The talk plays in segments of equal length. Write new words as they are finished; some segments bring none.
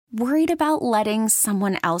Worried about letting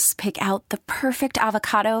someone else pick out the perfect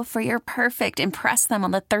avocado for your perfect impress them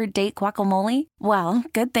on the third date guacamole? Well,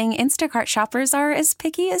 good thing Instacart shoppers are as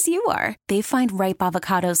picky as you are. They find ripe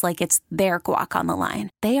avocados like it's their guac on the line.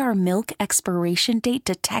 They are milk expiration date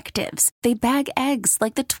detectives. They bag eggs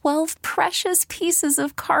like the 12 precious pieces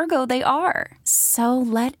of cargo they are. So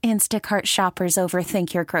let Instacart shoppers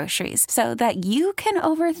overthink your groceries so that you can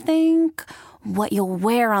overthink what you'll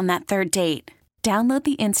wear on that third date. Download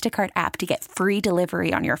the Instacart app to get free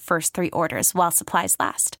delivery on your first 3 orders while supplies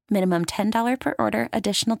last. Minimum $10 per order.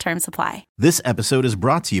 Additional terms apply. This episode is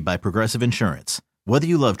brought to you by Progressive Insurance. Whether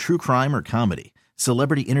you love true crime or comedy,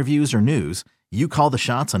 celebrity interviews or news, you call the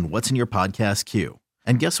shots on what's in your podcast queue.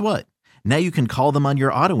 And guess what? Now you can call them on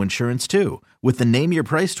your auto insurance too with the Name Your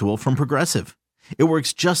Price tool from Progressive. It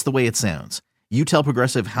works just the way it sounds. You tell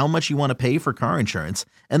Progressive how much you want to pay for car insurance,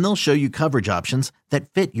 and they'll show you coverage options that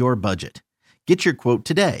fit your budget. Get your quote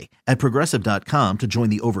today at Progressive.com to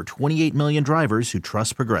join the over 28 million drivers who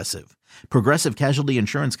trust Progressive. Progressive Casualty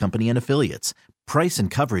Insurance Company and Affiliates. Price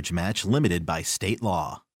and coverage match limited by state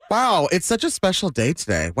law. Wow, it's such a special day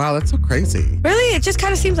today. Wow, that's so crazy. Really? It just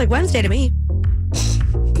kind of seems like Wednesday to me.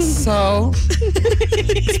 So,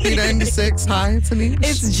 Speed 96, hi, it's Aneesh.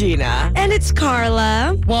 It's Gina. And it's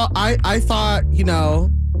Carla. Well, I thought,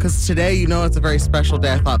 because today, it's a very special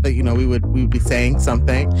day. I thought that, we would be saying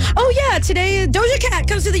something. Oh, yeah. Today, Doja Cat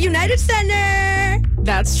comes to the United Center.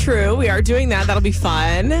 That's true. We are doing that. That'll be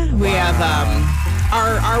fun. We have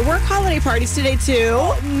our work holiday parties today,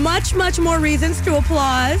 too. Much, much more reasons to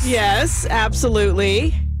applaud. Yes,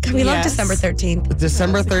 absolutely. We love December 13th.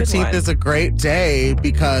 December 13th is a great day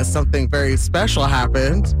because something very special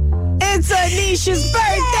happened. It's Aneesh's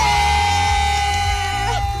birthday!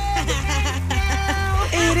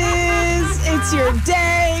 It is. It's your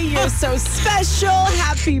day. You're so special.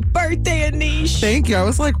 Happy birthday, Aneesh. Thank you. I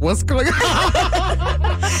was like, what's going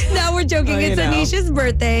on? No, we're joking. It's Aneesh's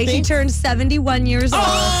birthday. He turned 71 years old.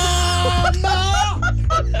 Oh, no!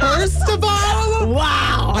 First of all,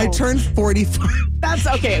 wow. I turned 45. That's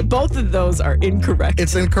okay. Both of those are incorrect.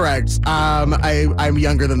 It's incorrect. I'm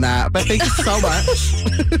younger than that, but thank you so much.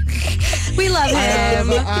 We love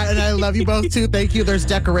him. And I love you both too. Thank you. There's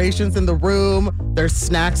decorations in the room. There's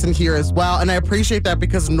snacks in here as well. And I appreciate that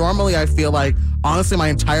because normally I feel like, honestly, my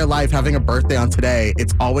entire life having a birthday on today,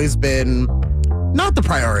 it's always been not the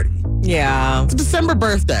priority. Yeah. It's a December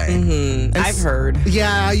birthday. Mm-hmm. I've heard.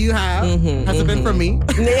 Yeah, you have. Has it been from me?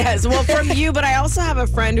 Yes, well, from you, but I also have a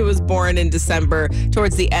friend who was born in December,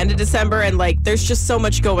 towards the end of December, and there's just so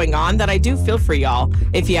much going on that I do feel for y'all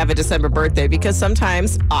if you have a December birthday, because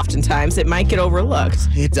oftentimes, it might get overlooked.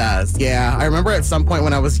 It does, yeah. I remember at some point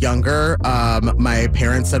when I was younger, my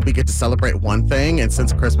parents said we get to celebrate one thing, and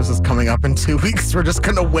since Christmas is coming up in 2 weeks, we're just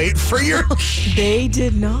going to wait for your... They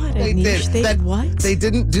did not, Aneesh. They did what? They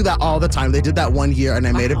didn't do that all the time. They did that one year, and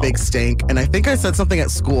I made a big stink. And I think I said something at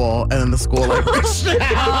school, and then the school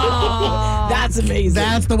That's amazing.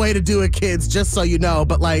 That's the way to do it, kids, just so you know.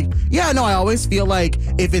 But I always feel like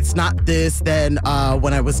if it's not this, then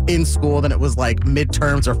when I was in school, then it was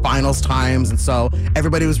midterms or finals times. And so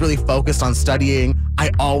everybody was really focused on studying. I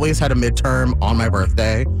always had a midterm on my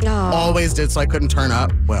birthday. Always did, so I couldn't turn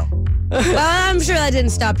up. Well, I'm sure that didn't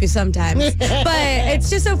stop you sometimes. But it's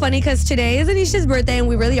just so funny because today is Aneesh's birthday and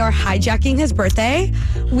we really are hijacking his birthday.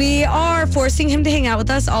 We are forcing him to hang out with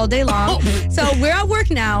us all day long. So we're at work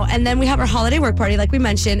now, and then we have our holiday work party like we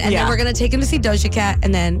mentioned, and then we're going to take him to see Doja Cat,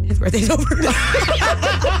 and then his birthday's over.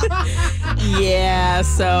 Yeah,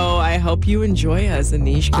 so I hope you enjoy us,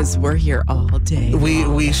 Aneesh, because we're here all day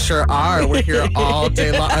long. We sure are. We're here all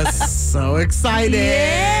day long. I'm so excited.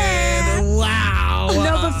 Yeah. Wow.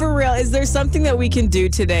 No, but for real, is there something that we can do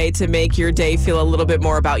today to make your day feel a little bit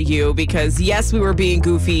more about you? Because yes, we were being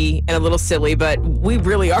goofy and a little silly, but we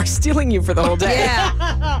really are stealing you for the whole day.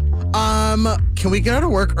 Yeah. Can we get out of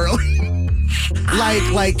work early?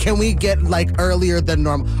 Can we get earlier than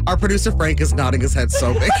normal? Our producer Frank is nodding his head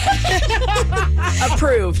so big.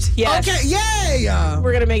 Approved. Yes. Okay. Yay.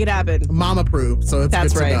 We're gonna make it happen. Mom approved. So it's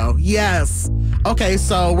That's good to right. go. Yes. Okay.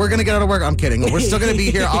 So we're gonna get out of work. I'm kidding. We're still gonna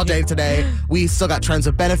be here all day today. We still got Trends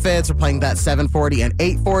of Benefits. We're playing that 740 and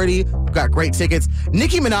 840. We've got great tickets.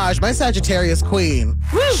 Nicki Minaj, my Sagittarius queen.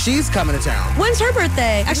 Woo. She's coming to town. When's her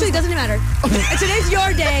birthday? Actually, it doesn't matter. Today's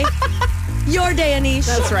your day. Your day, Aneesh.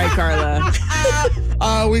 That's right, Carla.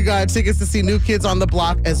 We got tickets to see New Kids on the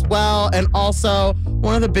Block as well. And also,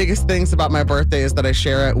 one of the biggest things about my birthday is that I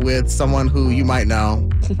share it with someone who you might know.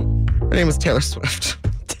 Her name is Taylor Swift.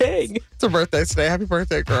 Dang. It's her birthday today. Happy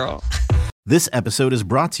birthday, girl. This episode is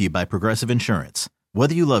brought to you by Progressive Insurance.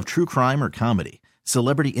 Whether you love true crime or comedy,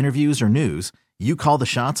 celebrity interviews or news, you call the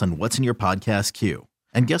shots on what's in your podcast queue.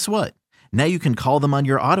 And guess what? Now you can call them on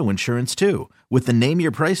your auto insurance too with the Name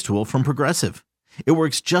Your Price tool from Progressive. It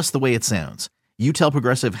works just the way it sounds. You tell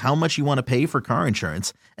Progressive how much you want to pay for car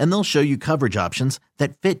insurance, and they'll show you coverage options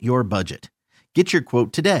that fit your budget. Get your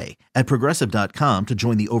quote today at Progressive.com to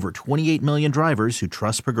join the over 28 million drivers who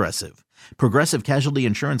trust Progressive. Progressive Casualty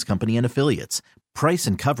Insurance Company and Affiliates. Price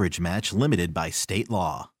and coverage match limited by state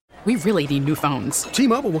law. We really need new phones.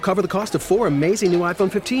 T-Mobile will cover the cost of 4 amazing new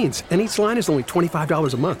iPhone 15s, and each line is only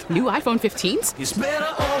 $25 a month. New iPhone 15s? It's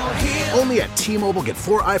better over here. Only at T-Mobile, get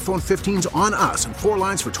 4 iPhone 15s on us and 4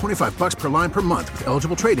 lines for $25 per line per month with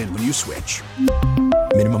eligible trade-in when you switch.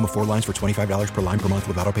 Minimum of 4 lines for $25 per line per month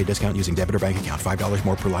with autopay discount using debit or bank account. $5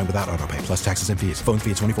 more per line without autopay, plus taxes and fees. Phone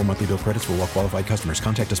fee at 24 monthly bill credits for well-qualified customers.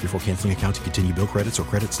 Contact us before canceling account to continue bill credits or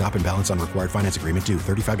credit stop and balance on required finance agreement due.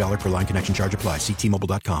 $35 per line connection charge applies. See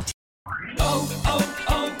T-Mobile.com.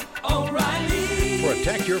 O'Reilly.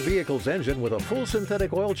 Protect your vehicle's engine with a full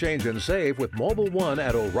synthetic oil change and save with Mobile One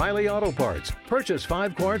at O'Reilly Auto Parts. Purchase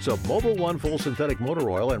 5 quarts of Mobile One full synthetic motor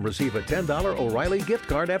oil and receive a $10 O'Reilly gift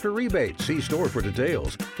card after rebate. See store for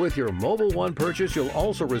details. With your Mobile One purchase, you'll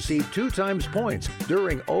also receive 2 times points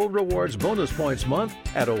during O Rewards Bonus Points Month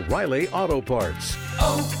at O'Reilly Auto Parts.